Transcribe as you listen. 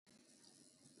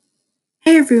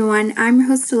Hey everyone, I'm your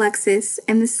host Alexis,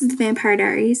 and this is the Vampire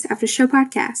Diaries After Show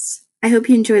podcast. I hope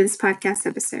you enjoy this podcast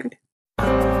episode.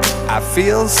 I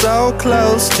feel so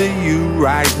close to you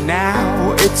right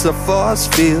now, it's a force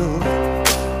field.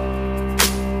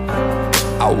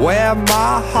 I wear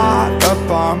my heart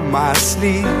up on my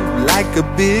sleeve like a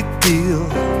big deal.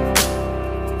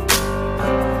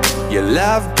 Your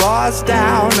love pours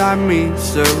down on me,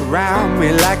 surround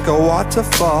me like a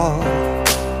waterfall.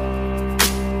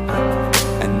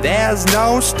 And there's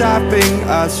no stopping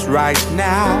us right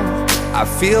now. I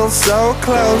feel so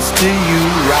close to you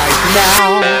right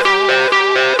now.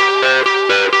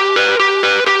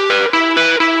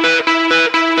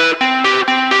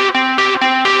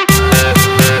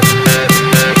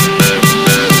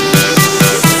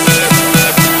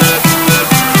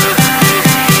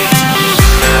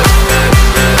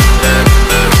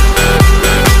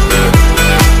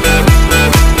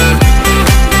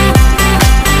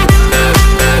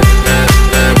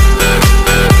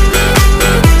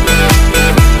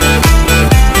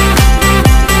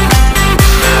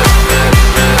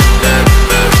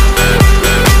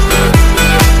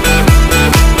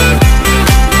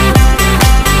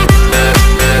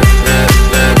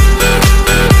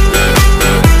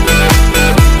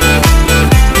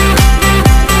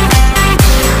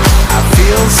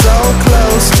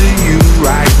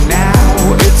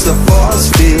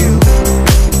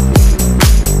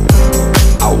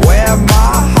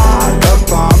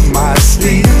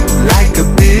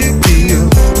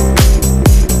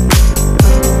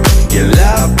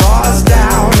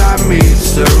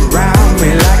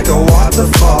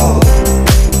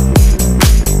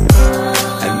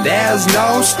 There's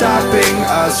no stopping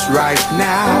us right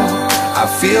now. I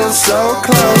feel so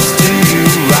close to you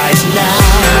right now.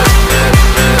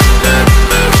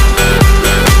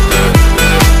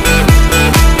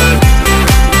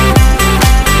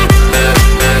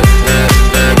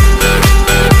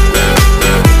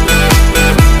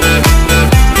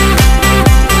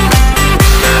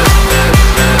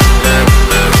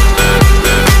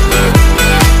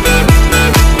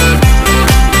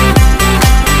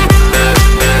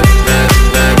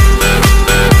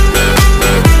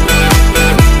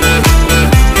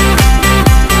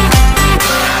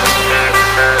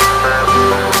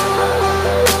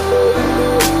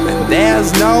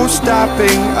 There's no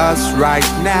stopping us right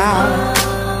now.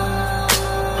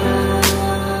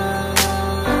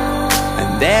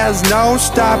 And there's no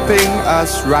stopping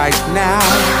us right now.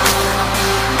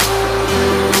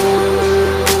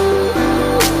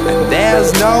 And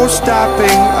there's no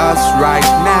stopping us right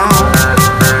now.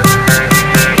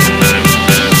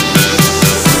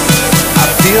 I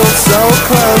feel so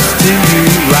close to you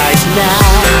right now.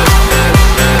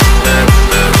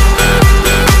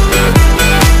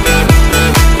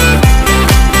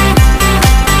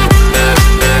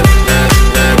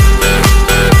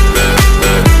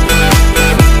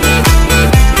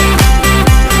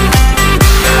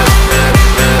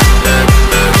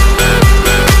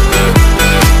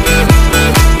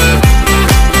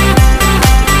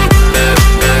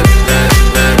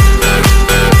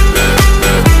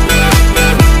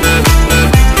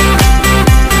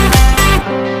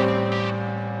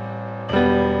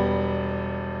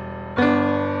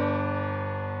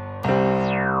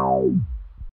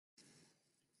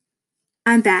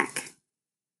 I'm back.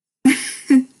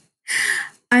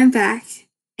 I'm back,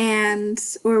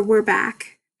 or we're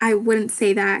back. I wouldn't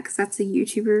say that because that's a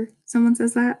YouTuber. Someone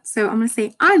says that. So I'm going to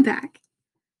say I'm back.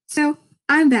 So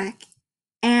I'm back.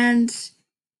 And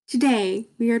today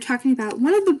we are talking about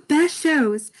one of the best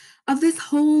shows of this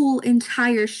whole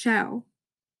entire show.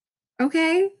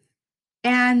 Okay?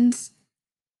 And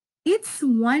it's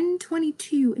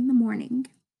 1:22 in the morning.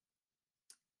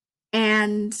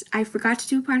 And I forgot to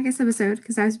do a podcast episode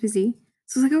because I was busy.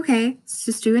 So I was like, okay, let's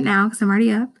just do it now because I'm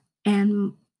already up.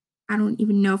 And I don't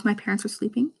even know if my parents are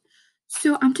sleeping.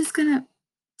 So I'm just going to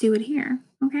do it here.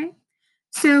 Okay.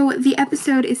 So the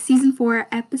episode is season 4,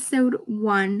 episode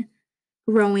 1,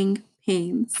 Growing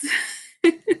Pains.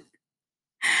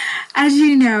 As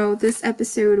you know, this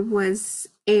episode was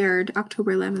aired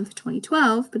October 11th,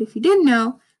 2012. But if you didn't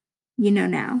know, you know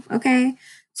now. Okay.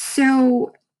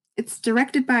 So it's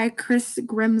directed by Chris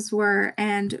Grimsworth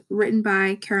and written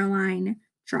by Caroline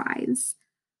Dries.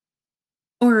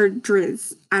 Or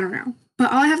Driz, I don't know.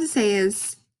 But all I have to say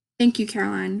is thank you,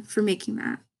 Caroline, for making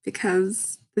that,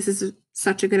 because this is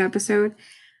such a good episode.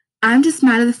 I'm just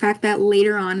mad at the fact that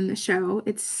later on in the show,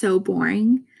 it's so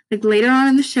boring. Like later on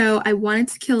in the show, I wanted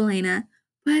to kill Elena,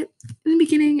 but in the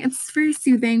beginning, it's very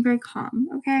soothing, very calm,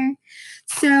 okay?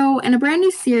 So, in a brand new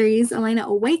series, Elena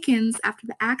awakens after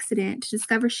the accident to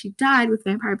discover she died with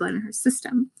vampire blood in her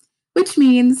system. which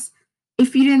means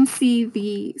if you didn't see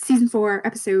the season 3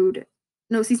 episode,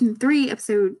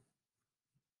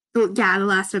 the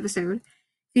last episode, if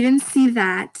you didn't see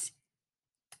that,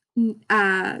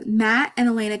 Matt and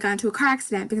Elena got into a car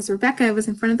accident because Rebecca was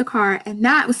in front of the car, and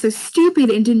Matt was so stupid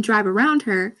and didn't drive around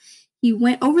her. He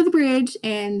went over the bridge,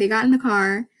 and they got in the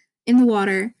car in the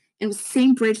water, and it was the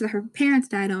same bridge that her parents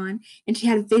died on, and she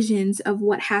had visions of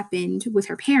what happened with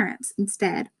her parents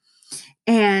instead.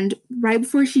 And right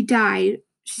before she died,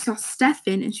 she saw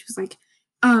Stefan, and she was like,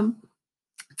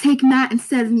 take Matt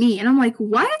instead of me. And I'm like,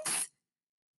 what?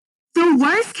 The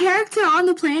worst character on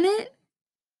the planet?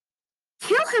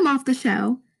 Kill him off the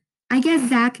show. I guess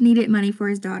Zach needed money for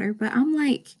his daughter, but I'm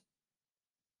like,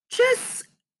 just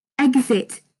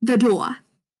exit the door.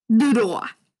 The door.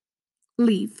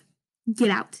 Leave. Get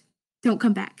out. Don't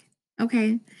come back.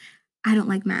 Okay? I don't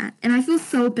like Matt. And I feel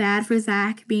so bad for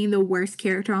Zach being the worst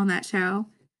character on that show.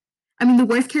 I mean, the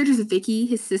worst character is Vicky,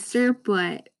 his sister,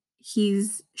 but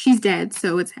she's dead,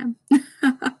 so it's him.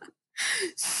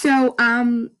 So,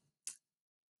 I'm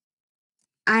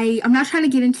not trying to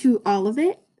get into all of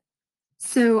it.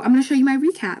 So I'm going to show you my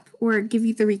recap, or give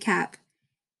you the recap.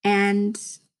 And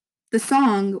the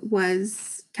song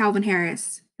was Calvin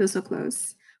Harris, Feel So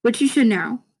Close, which you should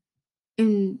know.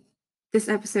 In this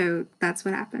episode, that's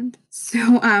what happened.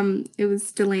 So it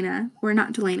was Delana, or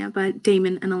not Delana, but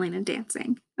Damon and Elena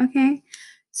dancing. Okay?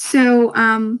 So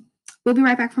we'll be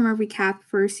right back from our recap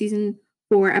for season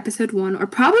 4, episode 1, or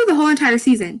probably the whole entire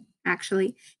season,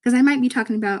 actually, because I might be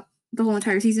talking about the whole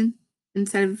entire season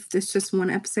instead of this just one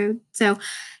episode. So,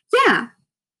 yeah.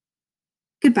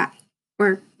 Goodbye.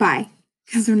 Or bye,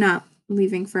 because we're not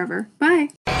leaving forever. Bye.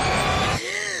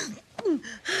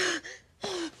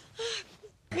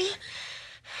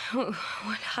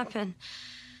 What happened?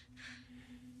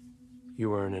 You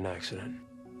were in an accident.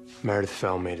 Meredith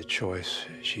Fell made a choice.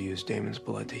 She used Damon's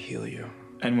blood to heal you.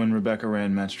 And when Rebecca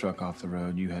ran Matt's truck off the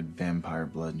road, you had vampire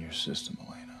blood in your system,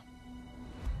 Elena.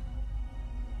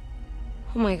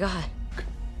 Oh my God.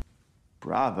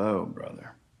 Bravo,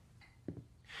 brother.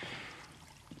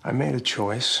 I made a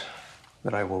choice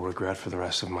that I will regret for the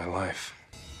rest of my life.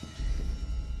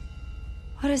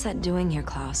 What is that doing here,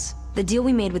 Klaus? The deal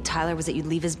we made with Tyler was that you'd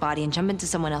leave his body and jump into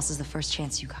someone else's the first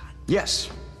chance you got. Yes,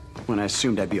 when I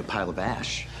assumed I'd be a pile of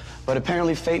ash. But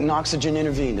apparently fate and oxygen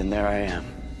intervened, and there I am.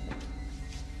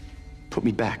 Put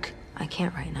me back. I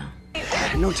can't right now.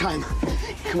 No time.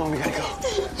 Come on, we gotta go.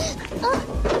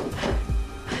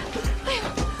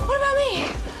 What about me?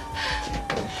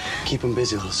 Keep him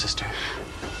busy, little sister.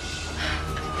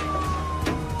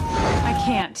 I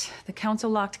can't. The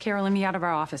council locked Carol and me out of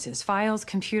our offices. Files,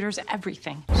 computers,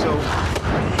 everything. So,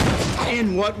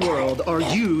 in what world are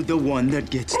you the one that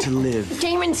gets to live?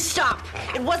 Damon, stop!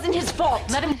 It wasn't his fault!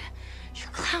 Let him...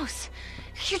 Klaus,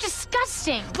 you're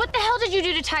disgusting. What the hell did you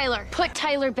do to Tyler? Put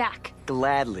Tyler back.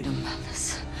 Gladly.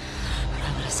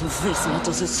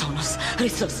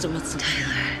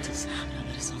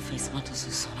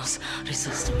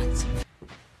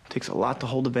 Takes a lot to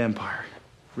hold a vampire.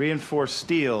 Reinforced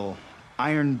steel,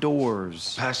 iron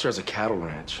doors. Pastor has a cattle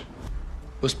ranch.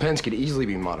 Those pens could easily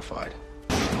be modified.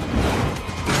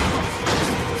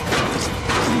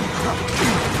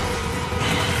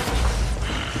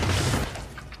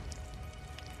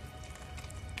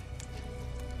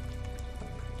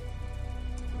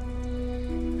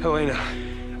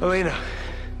 Elena.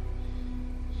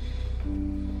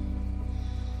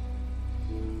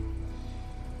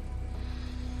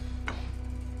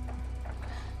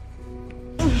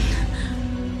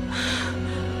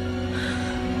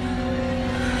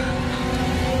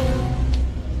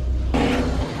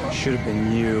 Should have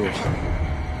been you.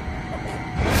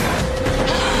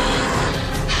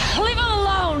 Leave him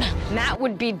alone! Matt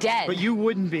would be dead. But you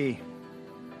wouldn't be.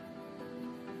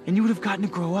 And you would have gotten to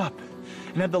grow up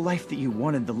and have the life that you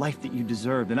wanted, the life that you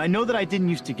deserved. And I know that I didn't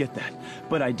used to get that,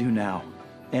 but I do now.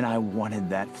 And I wanted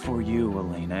that for you,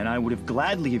 Elena, and I would have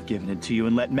gladly have given it to you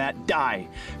and let Matt die,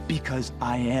 because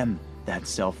I am that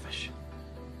selfish.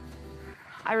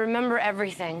 I remember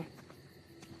everything.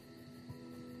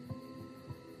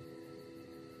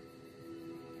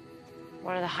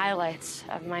 One of the highlights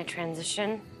of my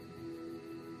transition,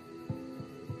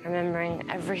 remembering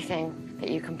everything that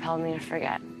you compelled me to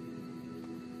forget.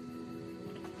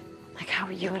 Like how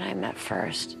you and I met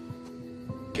first.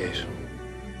 Case.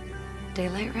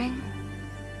 Daylight ring?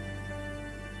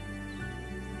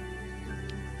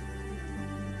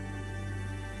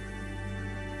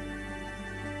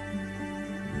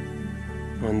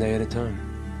 One day at a time,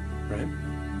 right?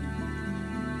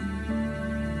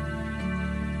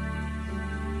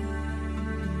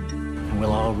 And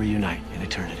we'll all reunite in a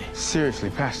eternity. Seriously,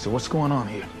 Pastor, what's going on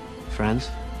here? Friends,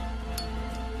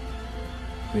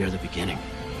 we are the beginning.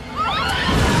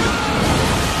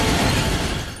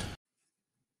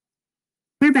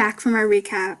 We're back from our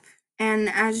recap, and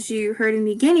as you heard in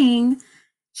the beginning,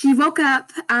 she woke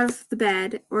up out of the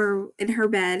bed, or in her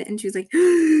bed, and she was like,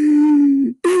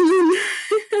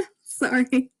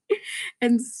 sorry.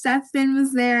 And Stefan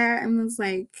was there and was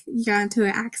like, you got into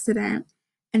an accident,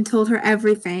 and told her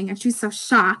everything. And she was so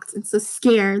shocked and so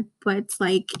scared, but it's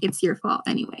like, it's your fault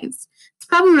anyways. It's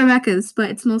probably Rebecca's, but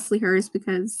it's mostly hers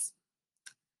because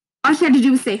all she had to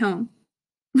do was stay home.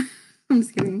 I'm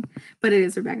just kidding. But it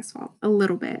is Rebecca's fault. A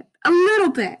little bit. A little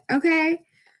bit, okay?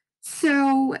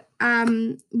 So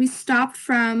we stopped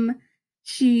from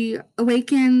she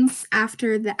awakens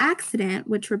after the accident,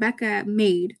 which Rebecca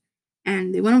made.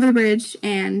 And they went over the bridge,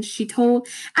 and she told...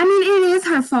 I mean, it is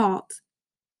her fault.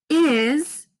 It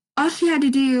is. All she had to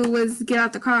do was get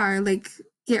out the car, like,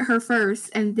 get her first,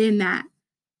 and then that.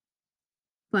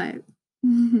 But...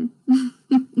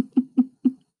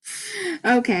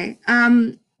 okay.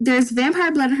 There's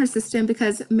vampire blood in her system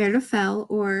because Meredith Fell,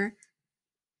 or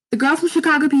the girl from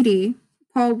Chicago PD,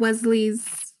 Paul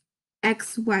Wesley's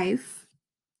ex-wife.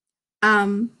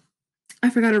 I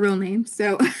forgot her real name,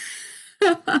 so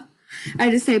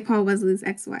I just say Paul Wesley's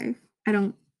ex-wife. I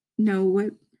don't know what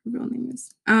her real name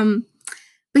is.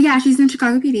 But yeah, she's in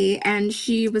Chicago PD, and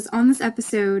she was on this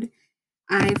episode.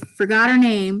 I forgot her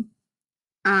name.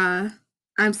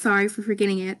 I'm sorry for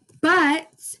forgetting it, but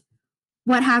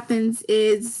what happens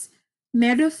is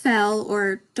Meredith Fell,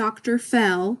 or Dr.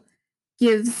 Fell,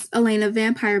 gives Elena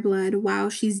vampire blood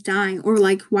while she's dying, or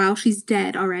like while she's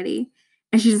dead already.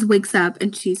 And she just wakes up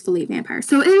and she's fully vampire.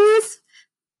 So it is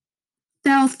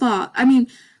Fell's fault. I mean,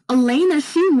 Elena,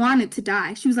 she wanted to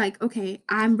die. She was like, okay,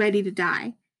 I'm ready to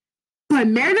die. But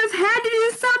Meredith had to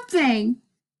do something.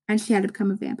 And she had to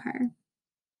become a vampire.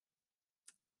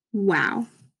 Wow.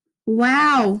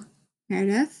 Wow,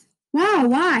 Meredith. Wow,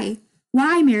 why?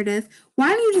 Why, Meredith? Why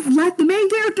don't you just let the main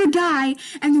character die,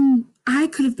 and then I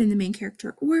could have been the main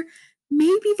character? Or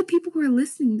maybe the people who are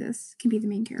listening to this can be the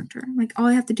main character. Like, all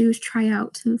I have to do is try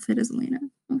out to fit as Elena.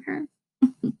 Okay?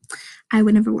 I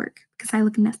would never work, because I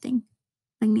look nothing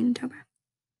like Nina Toba.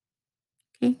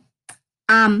 Okay?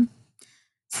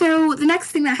 So the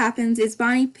next thing that happens is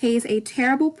Bonnie pays a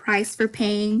terrible price for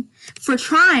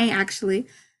trying, actually,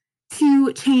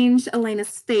 to change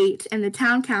Elena's fate, and the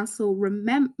town council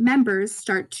members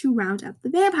start to round up the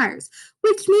vampires,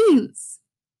 which means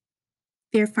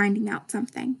they're finding out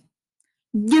something.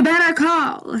 You better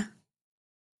call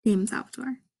Damon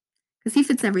Salvatore, because he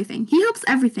fits everything. He helps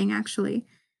everything, actually.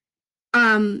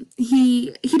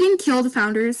 He didn't kill the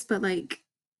founders, but like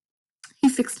he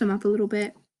fixed them up a little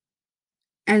bit.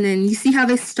 And then you see how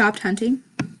they stopped hunting?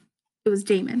 It was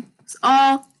Damon. It was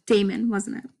all Damon,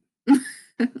 wasn't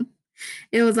it?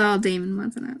 It was all Damon,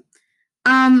 wasn't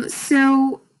it?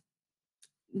 So,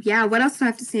 yeah, what else do I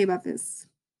have to say about this?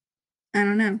 I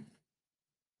don't know.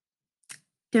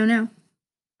 Don't know.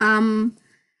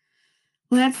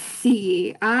 Let's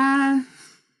see.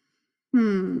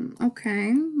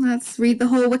 Okay. Let's read the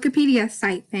whole Wikipedia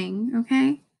site thing,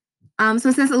 okay? So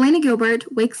it says, Elena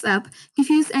Gilbert wakes up,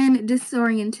 confused and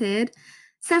disoriented.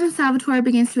 Stefan Salvatore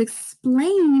begins to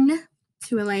explain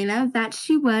to Elena that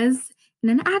she was in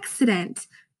an accident.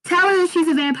 Tell her that she's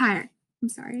a vampire. I'm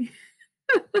sorry.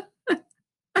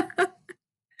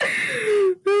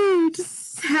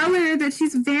 Just tell her that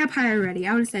she's a vampire already.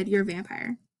 I would have said, you're a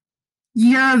vampire.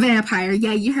 You're a vampire.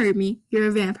 Yeah, you heard me. You're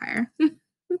a vampire.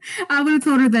 I would have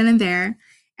told her then and there.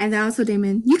 And then also,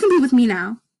 Damon, you can be with me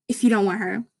now if you don't want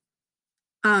her.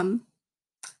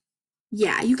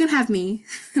 Yeah, you can have me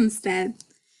instead.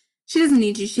 She doesn't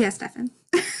need you. She has Stefan.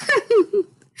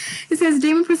 It says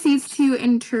Damon proceeds to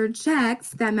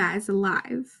interject that Matt is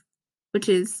alive, which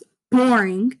is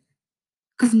boring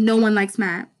because no one likes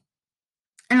Matt.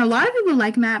 And a lot of people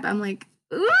like Matt, but I'm like,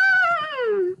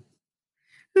 ooh,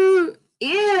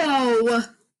 ew.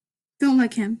 Don't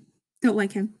like him. Don't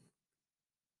like him.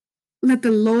 Let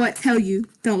the Lord tell you,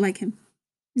 don't like him.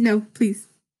 No, please.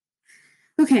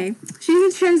 Okay, she's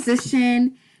in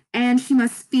transition and she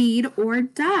must feed or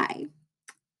die.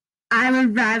 I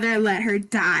would rather let her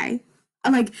die.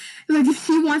 Like if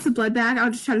she wants a blood bag,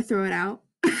 I'll just try to throw it out.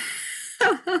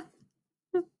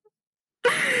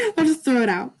 I'll just throw it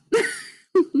out.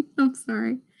 I'm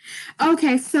sorry.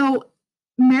 Okay, so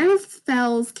Meredith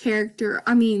Fell's character,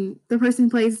 the person who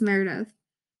plays Meredith,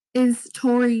 is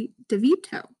Tori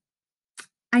DeVito.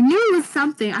 I knew it was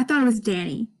something. I thought it was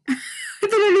Danny. I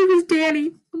thought her name was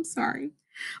Danny. I'm sorry.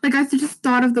 Like, I just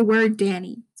thought of the word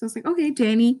Danny. So I was like, okay,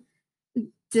 Danny.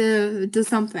 do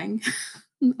something.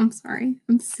 I'm sorry.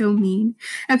 I'm so mean.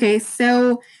 Okay,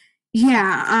 so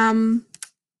yeah,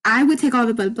 I would take all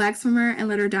the blood blacks from her and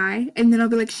let her die, and then I'll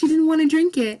be like, she didn't want to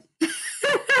drink it.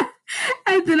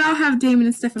 And then I'll have Damon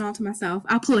and Stefan all to myself.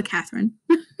 I'll pull a Catherine.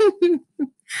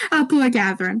 I'll pull a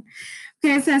Catherine.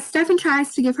 Okay, it says Stefan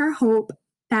tries to give her hope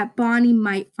that Bonnie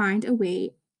might find a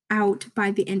way out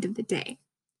by the end of the day.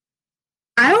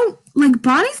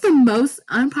 Bonnie's the most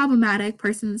unproblematic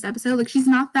person in this episode. Like, she's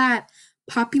not that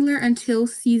popular until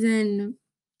season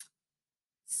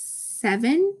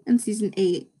 7 and season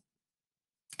 8.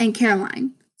 And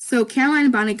Caroline. So Caroline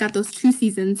and Bonnie got those 2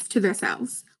 seasons to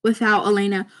themselves without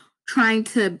Elena trying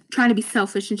to be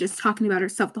selfish and just talking about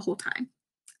herself the whole time.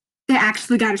 They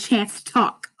actually got a chance to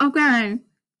talk. Okay.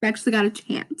 They actually got a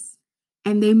chance.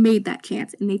 And they made that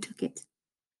chance and they took it.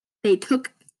 They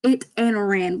took it and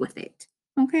ran with it.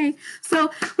 Okay. So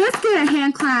let's get a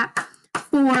hand clap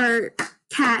for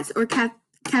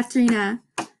Katrina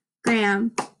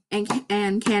Graham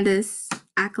and Candace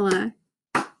Akala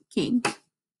King.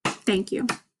 Thank you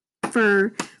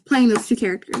for playing those 2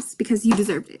 characters because you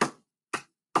deserved it.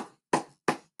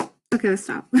 Okay, let's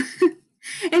stop. In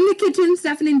the kitchen,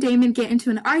 Stefan and Damon get into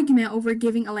an argument over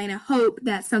giving Elena hope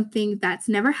that something that's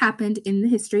never happened in the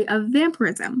history of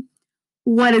vampirism.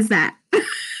 What is that?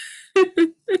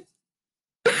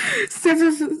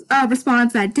 Stefan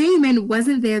responds that Damon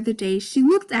wasn't there the day she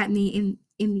looked at me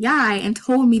in the eye and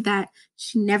told me that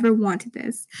she never wanted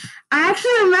this. I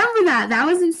actually remember that. That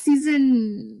was in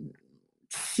season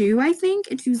 2, I think.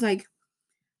 And she was like,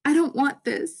 I don't want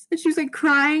this. And she was like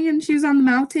crying and she was on the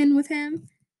mountain with him.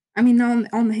 I mean,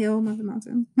 on the hill, not the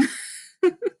mountain.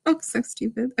 Oh, so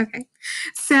stupid. Okay.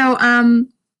 So,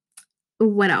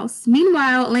 what else?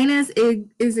 Meanwhile, Elena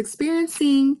is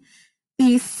experiencing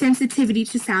the sensitivity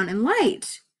to sound and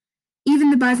light.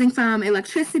 Even the buzzing from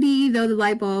electricity, though the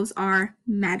light bulbs are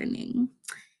maddening.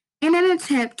 In an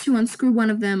attempt to unscrew one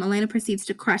of them, Elena proceeds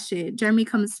to crush it. Jeremy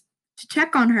comes to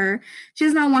check on her. She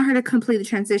does not want her to complete the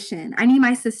transition. I need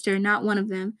my sister, not one of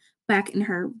them, back in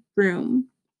her room.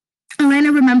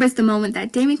 Elena remembers the moment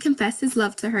that Damon confessed his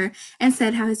love to her and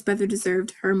said how his brother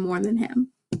deserved her more than him.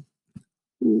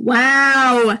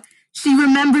 Wow! She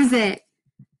remembers it.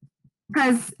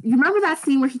 Because you remember that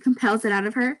scene where he compels it out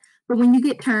of her? But when you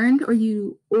get turned or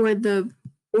the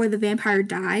vampire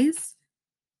dies,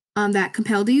 that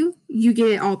compelled you, you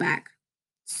get it all back.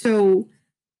 So,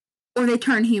 or they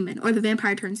turn human, or the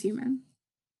vampire turns human.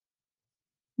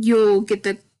 You'll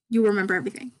remember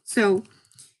everything. So,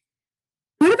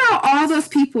 what about all those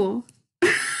people?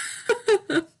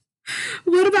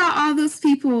 What about all those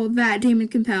people that Damon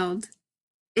compelled?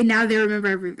 And now they remember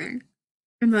everything.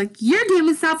 And they're like, you're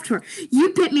Damon Salvatore.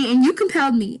 You bit me and you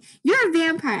compelled me. You're a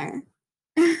vampire.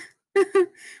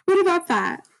 What about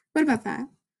that?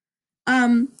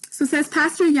 So it says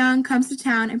Pastor Young comes to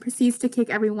town and proceeds to kick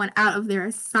everyone out of their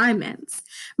assignments.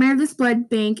 Meredith's blood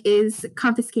bank is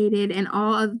confiscated and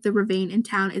all of the Ravane in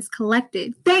town is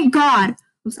collected. Thank God!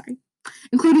 I'm sorry.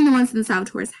 Including the ones in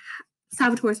Salvatore's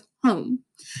home.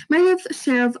 Meredith's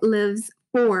sheriff lives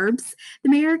Forbes. The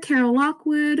mayor, Carol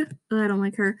Lockwood, I don't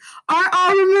like her, are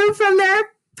all removed from their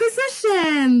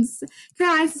positions.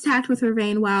 Caroline is attacked with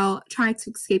Ravane while trying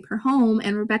to escape her home,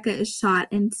 and Rebecca is shot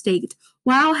and staked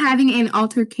while having an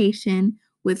altercation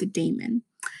with Damon.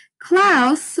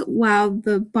 Klaus, while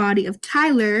the body of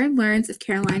Tyler, learns of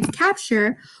Caroline's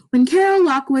capture when Carol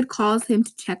Lockwood calls him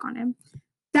to check on him.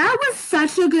 That was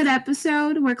such a good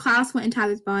episode where Klaus went in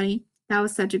Tyler's body. That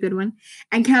was such a good one.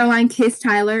 And Caroline kissed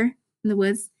Tyler in the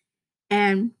woods.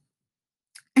 And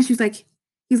she was like,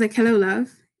 he's like, hello, love.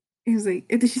 And he was like,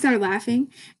 and then she started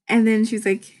laughing. And then she was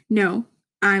like, no,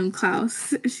 I'm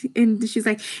Klaus. And she's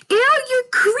like, ew, you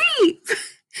creep.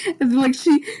 And then like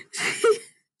she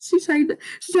tried to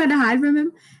hide from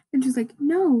him. And she's like,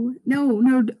 no,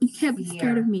 you can't be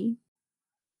scared of me.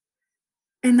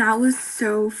 And that was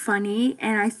so funny.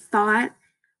 And I thought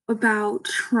about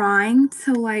trying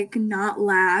to like not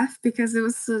laugh because it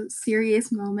was a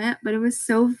serious moment, but it was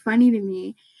so funny to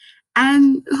me.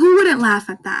 And who wouldn't laugh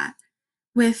at that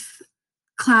with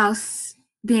Klaus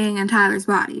being in Tyler's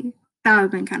body? That would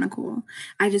have been kind of cool.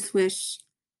 I just wish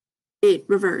it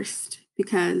reversed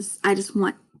because I just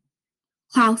want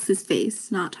Klaus's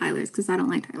face, not Tyler's, because I don't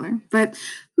like Tyler. But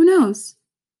who knows?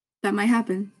 That might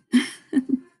happen.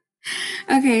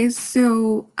 Okay,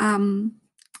 so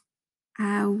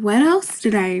what else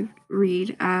did I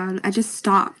read? I just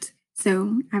stopped,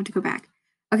 so I have to go back.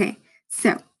 Okay,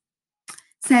 so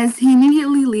says he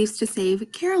immediately leaves to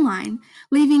save Caroline,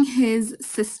 leaving his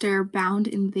sister bound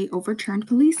in the overturned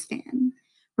police van.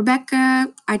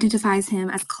 Rebecca identifies him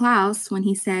as Klaus when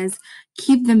he says,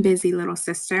 "Keep them busy, little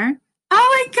sister." Oh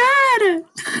my god!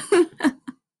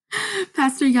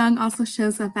 Pastor Young also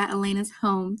shows up at Elena's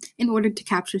home in order to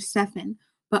capture Stefan,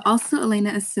 but also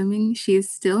Elena assuming she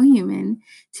is still human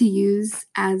to use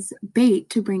as bait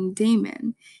to bring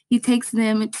Damon. He takes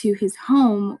them to his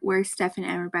home where Stefan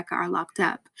and Rebecca are locked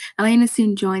up. Elena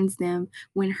soon joins them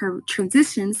when her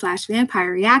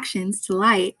transition/vampire reactions to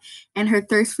light and her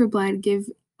thirst for blood give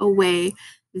away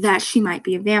that she might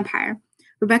be a vampire.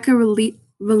 Rebecca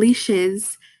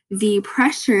releases the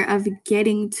pressure of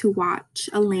getting to watch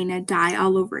Elena die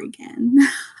all over again.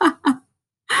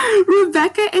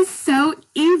 Rebecca is so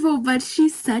evil, but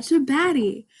she's such a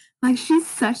baddie. Like, she's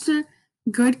such a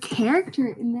good character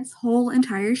in this whole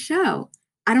entire show.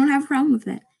 I don't have a problem with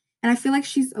it. And I feel like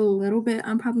she's a little bit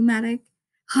unproblematic.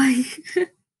 Like,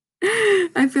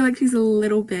 I feel like she's a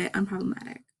little bit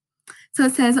unproblematic. So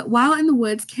it says, while in the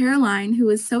woods, Caroline, who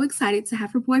is so excited to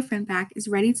have her boyfriend back, is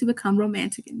ready to become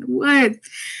romantic in the woods.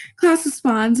 Klaus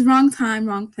responds, wrong time,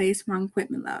 wrong place, wrong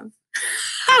equipment, love.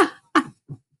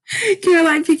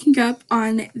 Caroline, picking up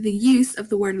on the use of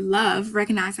the word love,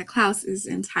 recognizes that Klaus is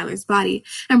in Tyler's body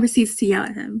and proceeds to yell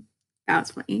at him. That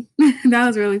was funny. That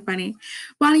was really funny.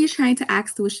 Bonnie is trying to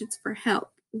ask the witches for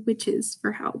help,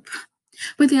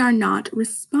 but they are not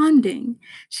responding.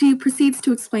 She proceeds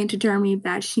to explain to Jeremy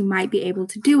that she might be able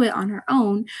to do it on her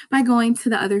own by going to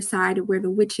the other side where the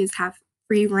witches have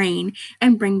free reign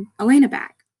and bring Elena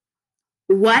back.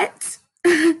 What?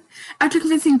 After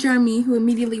convincing Jeremy, who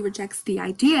immediately rejects the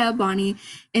idea, Bonnie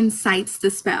incites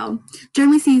the spell.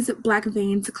 Jeremy sees black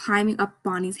veins climbing up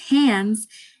Bonnie's hands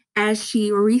as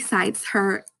she recites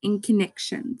her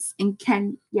incantations.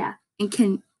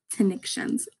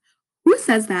 Incantations. Who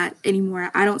says that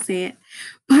anymore? I don't say it.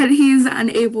 But he's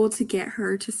unable to get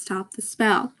her to stop the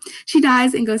spell. She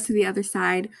dies and goes to the other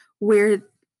side where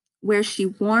she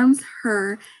warns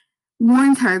her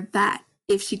that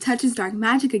if she touches dark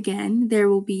magic again, there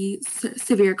will be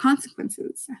severe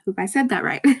consequences. I hope I said that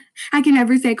right. I can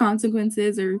never say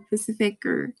consequences or specific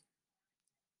or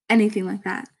anything like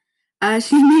that.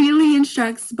 She immediately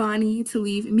instructs Bonnie to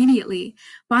leave immediately.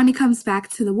 Bonnie comes back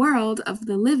to the world of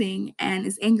the living and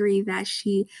is angry that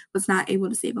she was not able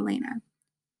to save Elena.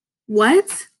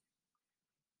 What?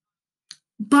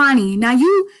 Bonnie,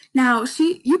 you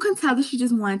can tell that she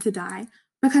just wanted to die,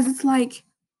 because it's like,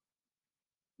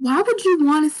 why would you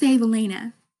want to save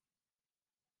Elena?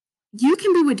 You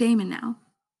can be with Damon now.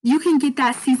 You can get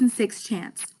that season 6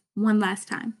 chance one last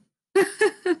time.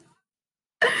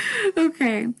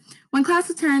 Okay. When Klaus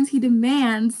returns, he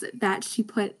demands that she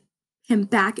put him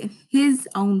back in his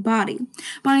own body.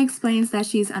 Bonnie explains that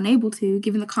she's unable to,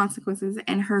 given the consequences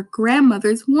and her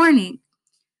grandmother's warning.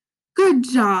 Good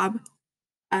job,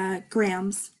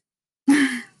 Grams.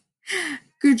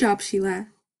 Good job, Sheila.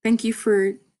 Thank you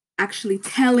for actually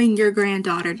telling your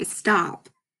granddaughter to stop,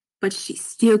 but she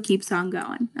still keeps on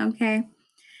going, okay?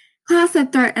 Klaus then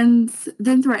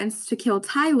threatens to kill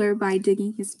Tyler by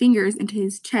digging his fingers into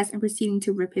his chest and proceeding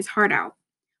to rip his heart out.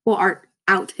 Well,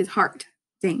 out his heart.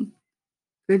 Dang.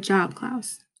 Good job,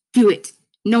 Klaus. Do it.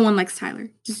 No one likes Tyler.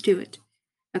 Just do it.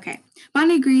 Okay.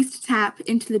 Bonnie agrees to tap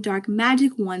into the dark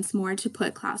magic once more to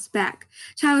put Klaus back.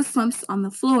 Tyler slumps on the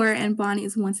floor, and Bonnie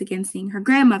is once again seeing her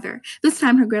grandmother. This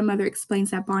time, her grandmother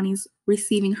explains that Bonnie's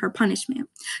receiving her punishment.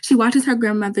 She watches her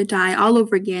grandmother die all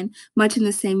over again, much in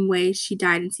the same way she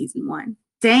died in season 1.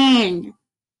 Dang!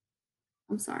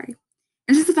 I'm sorry.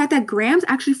 And just the fact that Grams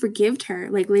actually forgived her,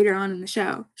 like, later on in the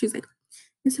show. She's like,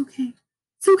 it's okay.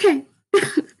 It's okay.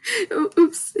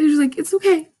 Oops. She was like, it's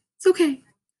okay. It's okay.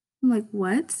 I'm like,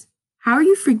 what? How are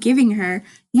you forgiving her?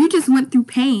 You just went through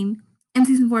pain in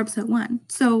season 4, episode 1.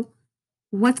 So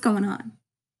what's going on?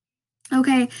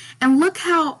 Okay, and look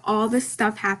how all this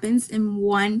stuff happens in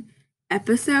one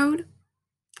episode.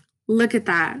 Look at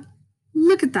that.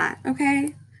 Look at that,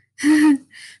 okay?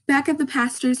 Back at the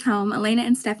pastor's home, Elena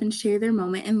and Stefan share their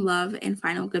moment in love and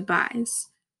final goodbyes.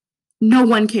 No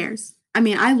one cares. I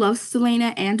mean, I love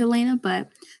Stelena and Delena, but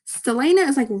Stelena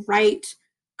is like right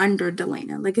under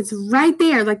Delena. Like, it's right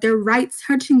there. Like, they're right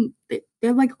touching.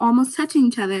 They're like almost touching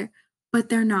each other, but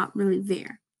they're not really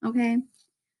there. Okay.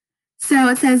 So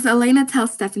it says Elena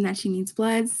tells Stefan that she needs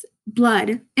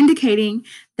blood, indicating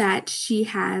that she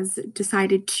has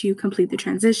decided to complete the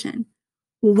transition.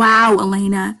 Wow,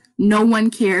 Elena. No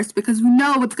one cares because we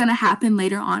know what's going to happen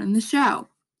later on in the show,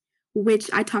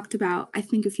 which I talked about, I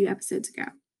think, a few episodes ago.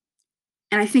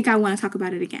 And I think I want to talk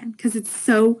about it again because it's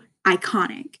so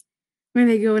iconic. Where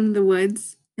they go into the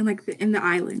woods and like in the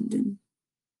island, and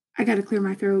I gotta clear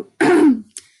my throat.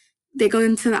 They go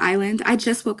into the island. I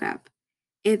just woke up,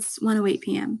 It's 1:08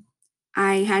 p.m.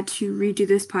 I had to redo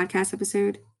this podcast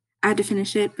episode. I had to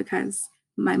finish it because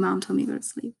my mom told me to go to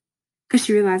sleep because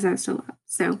she realized I was still up.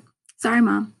 So, sorry,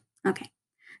 Mom. Okay.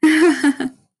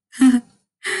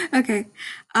 Okay.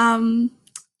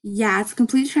 Yeah, it's a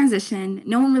complete transition.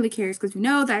 No one really cares because we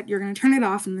know that you're going to turn it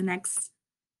off in the next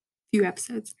few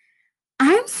episodes.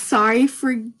 I'm sorry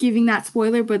for giving that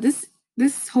spoiler, but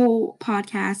this whole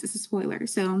podcast is a spoiler,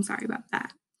 so I'm sorry about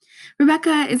that.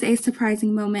 Rebecca is a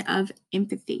surprising moment of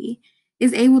empathy,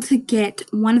 is able to get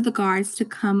one of the guards to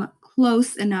come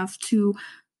close enough to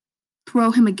throw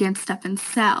him against Stefan's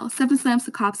cell. Stefan slams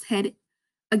the cop's head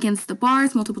against the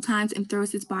bars multiple times and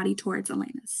throws his body towards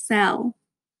Elena's cell.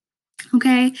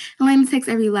 Okay, Elena takes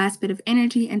every last bit of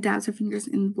energy and dabs her fingers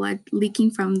in the blood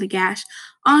leaking from the gash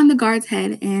on the guard's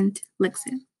head and licks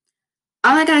it.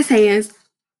 All I gotta say is,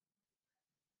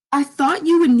 I thought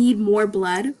you would need more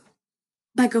blood,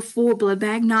 like a full blood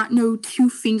bag, not no 2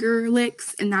 finger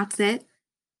licks and that's it,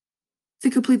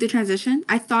 to complete the transition.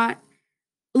 I thought,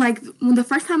 like, when the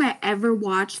first time I ever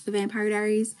watched The Vampire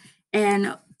Diaries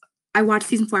and I watched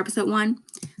season 4, episode 1,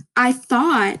 I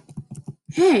thought,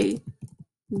 hey,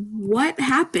 what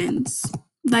happens?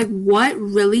 Like, what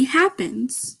really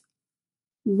happens?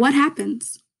 What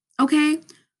happens? Okay?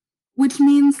 Which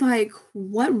means, like,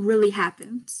 what really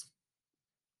happens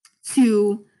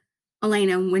to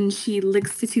Elena when she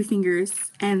licks the 2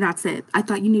 fingers and that's it? I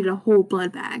thought you needed a whole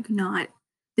blood bag, not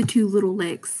the 2 little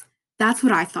licks. That's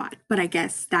what I thought, but I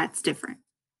guess that's different.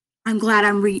 I'm glad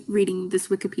I'm reading this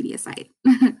Wikipedia site.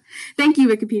 Thank you,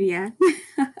 Wikipedia.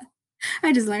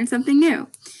 I just learned something new.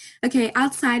 Okay,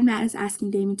 outside, Matt is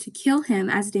asking Damon to kill him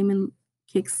as Damon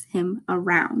kicks him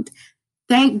around.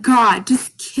 Thank God,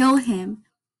 just kill him.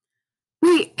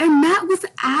 Wait, and Matt was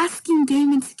asking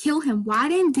Damon to kill him. Why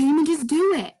didn't Damon just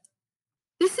do it?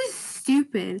 This is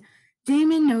stupid.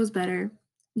 Damon knows better.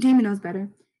 Damon knows better.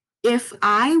 If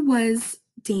I was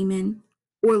Damon,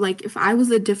 or like if I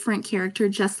was a different character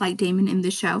just like Damon in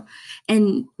the show,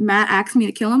 and Matt asked me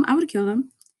to kill him, I would have killed him.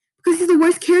 Because he's the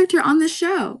worst character on the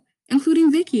show,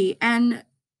 including Vicky and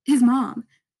his mom.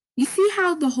 You see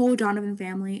how the whole Donovan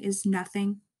family is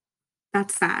nothing?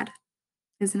 That's sad,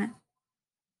 isn't it?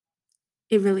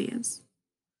 It really is.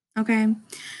 Okay?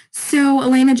 So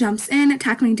Elena jumps in,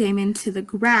 tackling Damon to the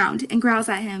ground, and growls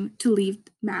at him to leave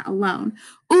Matt alone.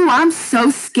 Ooh, I'm so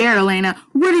scared, Elena.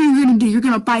 What are you gonna do? You're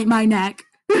gonna bite my neck?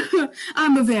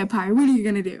 I'm a vampire. What are you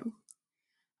gonna do?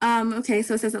 Okay,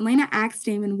 so it says Elena asks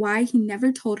Damon why he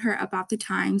never told her about the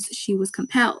times she was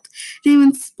compelled.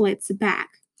 Damon splits back.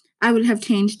 I would have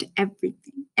changed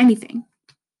anything.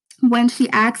 When she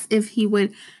asks if he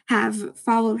would have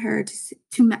followed her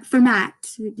for Matt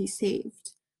to be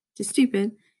saved. Just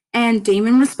stupid. And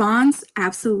Damon responds,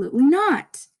 absolutely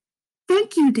not.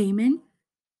 Thank you, Damon.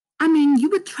 I mean, you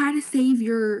would try to save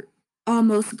your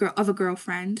almost of a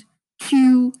girlfriend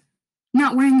to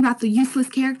not worrying about the useless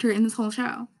character in this whole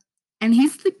show. And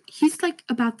he's like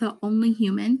about the only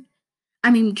human. I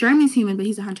mean, Jeremy's human, but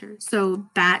he's a hunter. So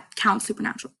that counts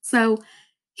supernatural. So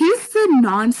he's the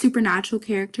non-supernatural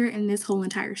character in this whole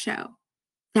entire show.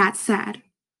 That's sad.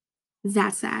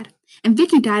 That's sad. And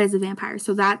Vicky died as a vampire,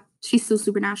 so that she's still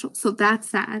supernatural. So that's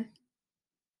sad.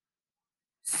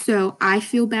 So I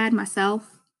feel bad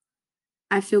myself.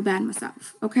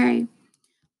 Okay?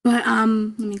 But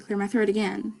let me clear my throat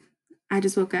again. I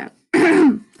just woke up.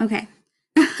 Okay.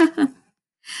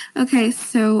 Okay,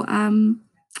 so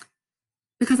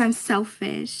because I'm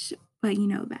selfish, but you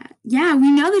know that. Yeah,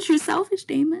 we know that you're selfish,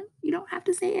 Damon. You don't have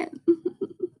to say it.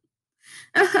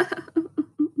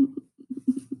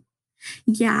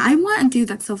 Yeah, I want a dude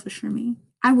that's selfish for me.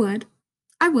 I would.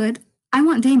 I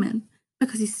want Damon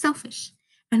because he's selfish.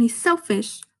 And he's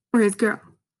selfish for his girl.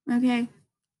 Okay?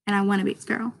 And I want to be his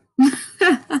girl.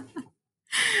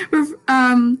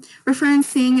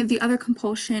 Referencing the other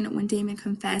compulsion when Damon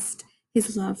confessed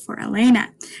his love for Elena.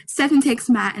 Stefan takes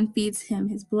Matt and feeds him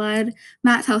his blood.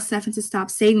 Matt tells Stefan to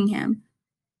stop saving him.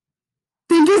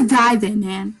 Then just die then,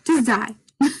 man. Just die.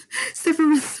 Stefan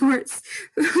resorts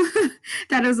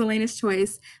that it was Elena's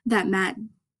choice that Matt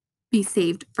be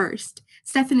saved first.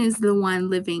 Stefan is the one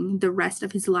living the rest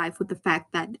of his life with the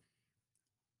fact that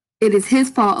it is his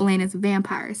fault Elena's a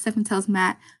vampire. Stefan tells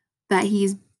Matt that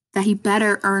he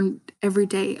better earn every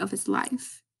day of his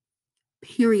life.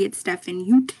 Period, Stefan.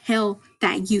 You tell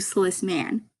that useless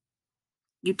man.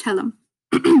 You tell him.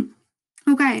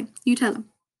 Okay, you tell him.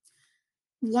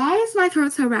 Why is my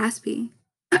throat so raspy?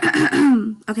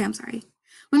 Okay, I'm sorry.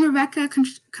 When Rebecca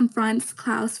confronts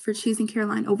Klaus for choosing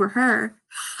Caroline over her,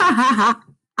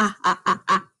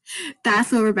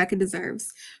 that's what Rebecca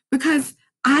deserves. Because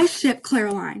I ship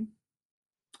Caroline.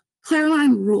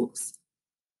 Caroline rules.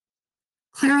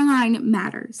 Caroline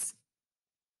matters.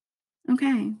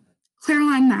 Okay.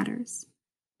 Caroline matters.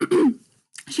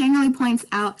 She angrily points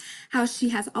out how she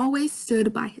has always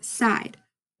stood by his side.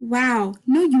 Wow,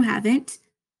 no you haven't.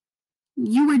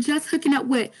 You were just hooking up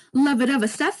with Lovey-Dovey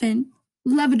Stefan,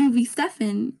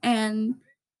 and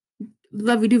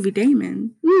Lovey-Dovey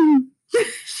Damon.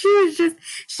 She was just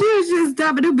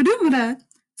dabba-dooba-dooba-da,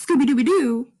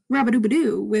 Scooby-Dooby-Doo,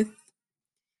 Rabba-Dooba-Doo with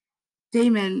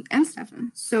Damon and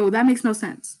Stefan. So that makes no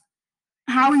sense.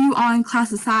 How are you on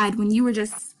class's side when you were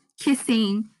just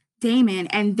kissing Damon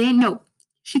and then, no,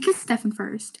 she kissed Stefan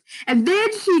first and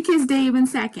then she kissed Damon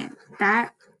second.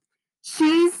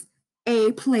 She's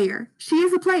a player. She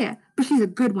is a player, but she's a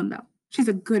good one though. She's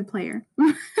a good player.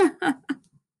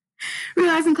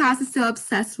 Realizing Klaus is still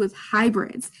obsessed with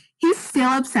hybrids. He's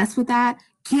still obsessed with that.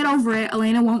 Get over it.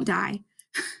 Elena won't die.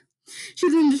 She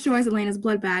then destroys Elena's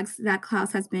blood bags that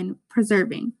Klaus has been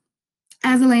preserving.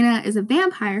 As Elena is a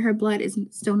vampire, her blood is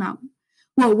still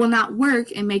will not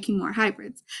work in making more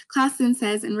hybrids. Klaus then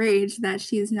says enraged that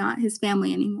she is not his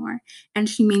family anymore, and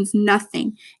she means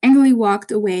nothing. Angrily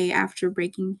walked away after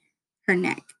breaking her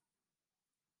neck.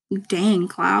 Dang,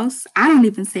 Klaus. I don't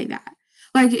even say that.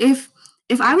 Like, if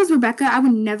I was Rebecca, I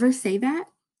would never say that,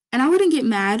 and I wouldn't get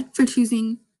mad for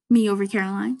choosing me over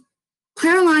Caroline.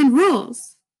 Caroline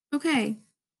rules. Okay.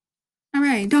 All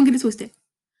right, don't get it twisted.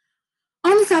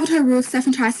 On the Salvatore roof,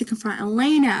 Stefan tries to confront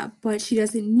Elena, but she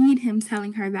doesn't need him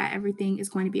telling her that everything is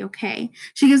going to be okay.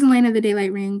 She gives Elena the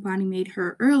daylight ring Bonnie made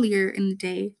her earlier in the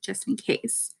day, just in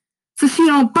case. So she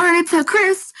don't burn it to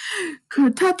crisp.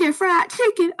 Kentucky Fried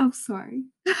Chicken. Oh, sorry.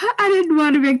 I didn't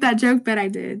want to make that joke, but I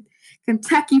did.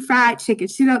 Kentucky Fried Chicken.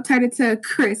 She don't turn it to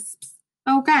crisps.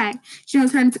 Okay. She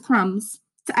don't turn it to crumbs,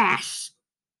 to ash.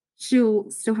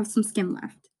 She'll still have some skin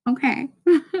left. Okay.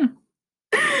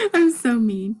 I'm so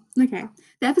mean. Okay.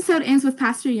 The episode ends with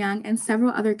Pastor Young and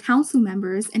several other council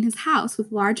members in his house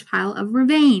with a large pile of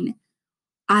Ravane.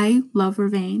 I love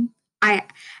Ravane.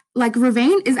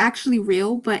 Ravane is actually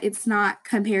real, but it's not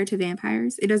compared to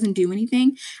vampires. It doesn't do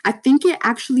anything. I think it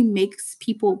actually makes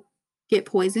people get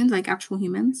poisoned, like actual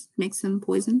humans, makes them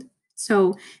poisoned.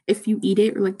 So if you eat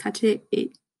it or like touch it,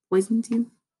 it poisons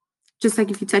you. Just like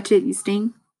if you touch it, you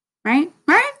sting. Right?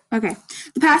 Right? Okay.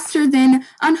 The pastor then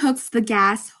unhooks the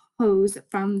gas hose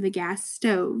from the gas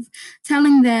stove,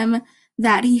 telling them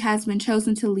that he has been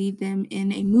chosen to lead them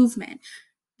in a movement.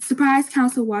 Surprise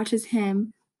council watches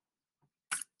him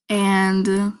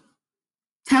and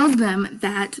tells them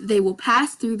that they will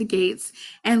pass through the gates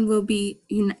and will be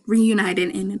reunited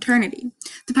in eternity.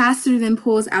 The pastor then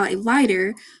pulls out a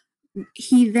lighter.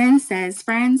 He then says,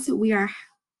 "Friends, we are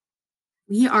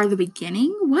the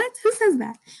beginning." What? Who says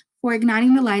that? For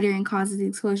igniting the lighter and causes the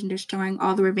explosion, destroying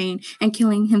all the Ravane and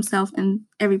killing himself and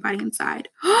everybody inside.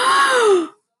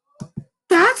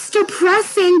 That's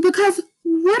depressing, because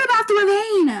what about the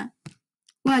Ravane?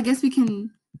 Well, I guess we can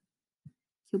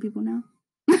kill people now.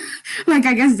 Like,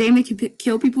 I guess Damon can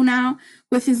kill people now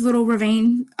with his little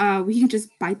Ravane. He can just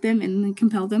bite them and then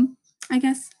compel them, I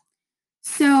guess.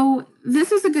 So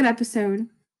this was a good episode.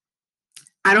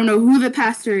 I don't know who the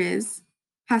pastor is.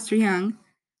 Pastor Young.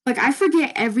 Like, I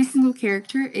forget every single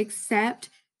character except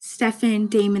Stefan,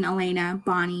 Damon, Elena,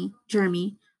 Bonnie,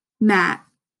 Jeremy, Matt,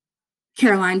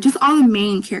 Caroline, just all the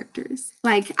main characters.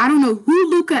 Like, I don't know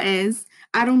who Luca is.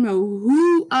 I don't know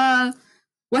who,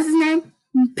 what's his name?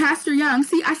 Pastor Young.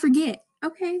 See, I forget.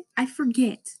 Okay, I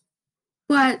forget.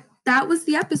 But that was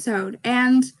the episode,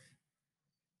 and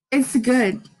it's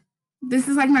good. This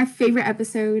is like my favorite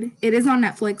episode. It is on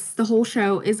Netflix. The whole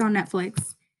show is on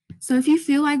Netflix. So if you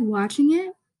feel like watching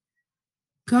it,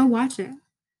 go watch it.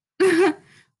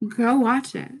 Go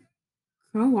watch it.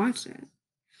 Go watch it.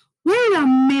 Wait a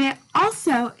minute.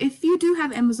 Also, if you do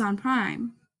have Amazon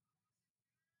Prime,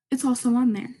 it's also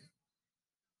on there.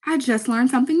 I just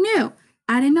learned something new.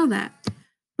 I didn't know that.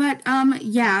 But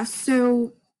yeah,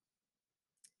 so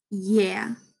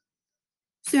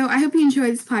I hope you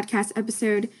enjoyed this podcast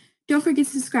episode. Don't forget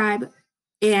to subscribe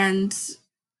and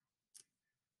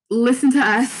listen to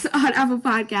us on Apple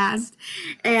Podcast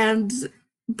and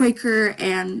Breaker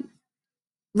and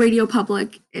Radio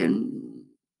Public and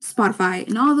Spotify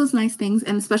and all those nice things,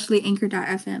 and especially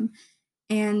Anchor.fm.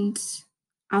 And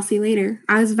I'll see you later.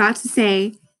 I was about to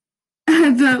say,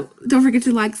 don't forget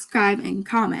to like, subscribe, and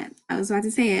comment. I was about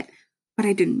to say it, but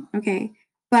I didn't. Okay.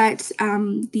 But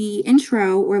the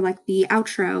intro, or like the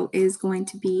outro, is going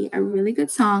to be a really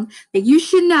good song that you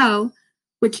should know,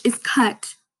 which is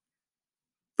Cut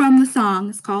from the song.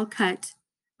 It's called Cut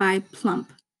by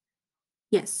Plump.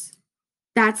 Yes,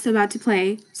 that's about to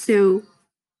play. So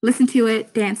listen to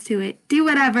it, dance to it, do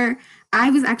whatever. I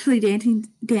was actually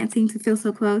dancing to Feel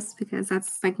So Close because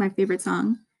that's like my favorite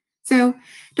song. So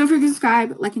don't forget to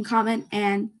subscribe, like, and comment.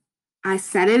 And I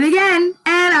said it again,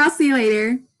 and I'll see you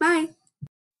later. Bye.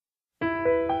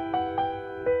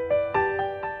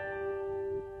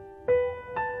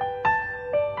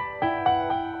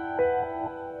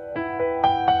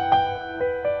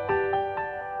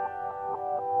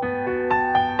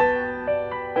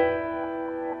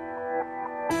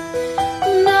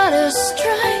 Not a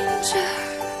stranger,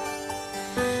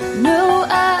 no,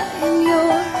 I am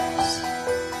yours.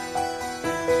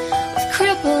 With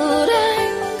crippled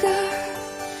anger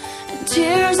and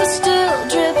tears that still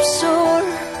drip sore.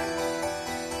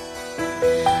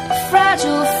 A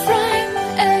fragile frame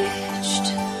aged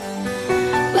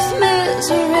with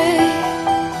misery.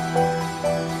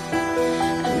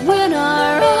 And when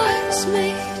our eyes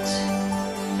meet,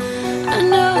 I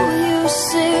know you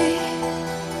see.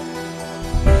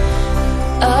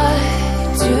 I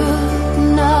do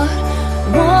not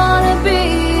wanna be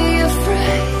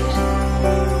afraid.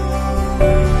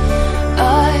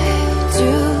 I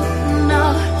do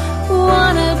not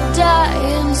wanna die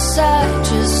inside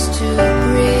just to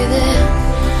breathe in.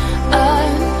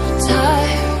 I'm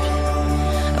tired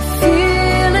of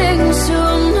feeling so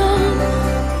numb.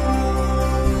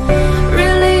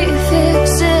 Relief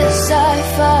exists, I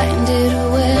find it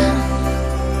when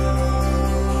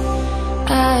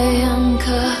I am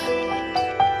cut.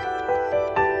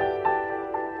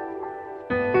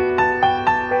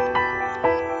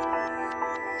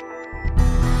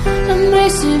 I may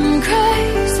seem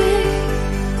crazy,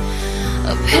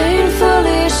 or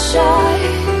painfully shy,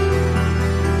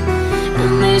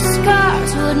 and these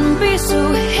scars wouldn't be so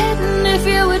hidden if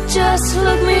you would just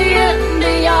look me in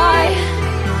the eye.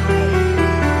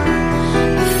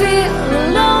 I feel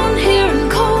alone here and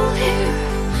cold here.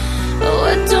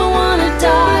 Oh, I don't wanna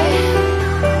die,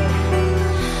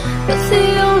 but the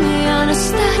only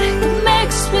anesthetic that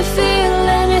makes me feel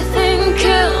anything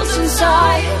kills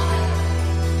inside.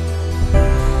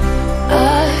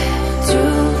 I do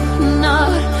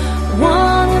not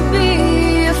wanna be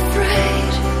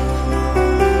afraid.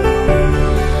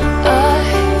 I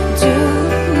do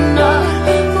not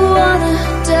wanna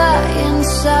die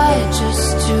inside just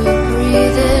to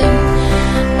breathe in.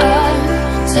 I'm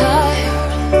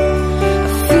tired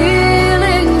of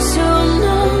feeling so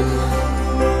numb.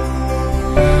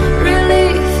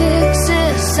 Relief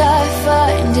exists, I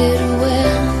find it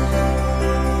when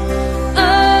I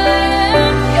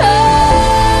am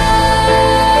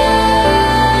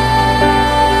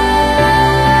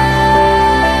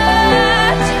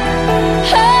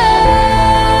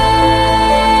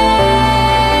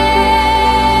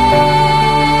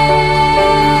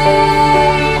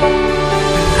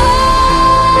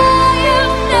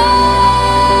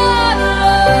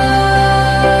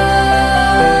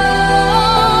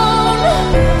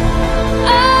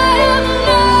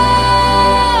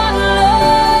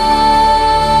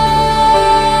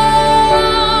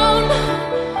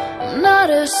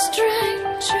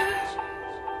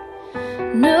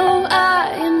no, I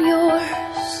am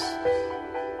yours.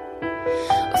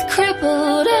 With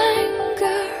crippled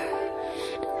anger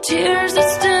and tears that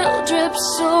still drip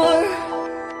sore.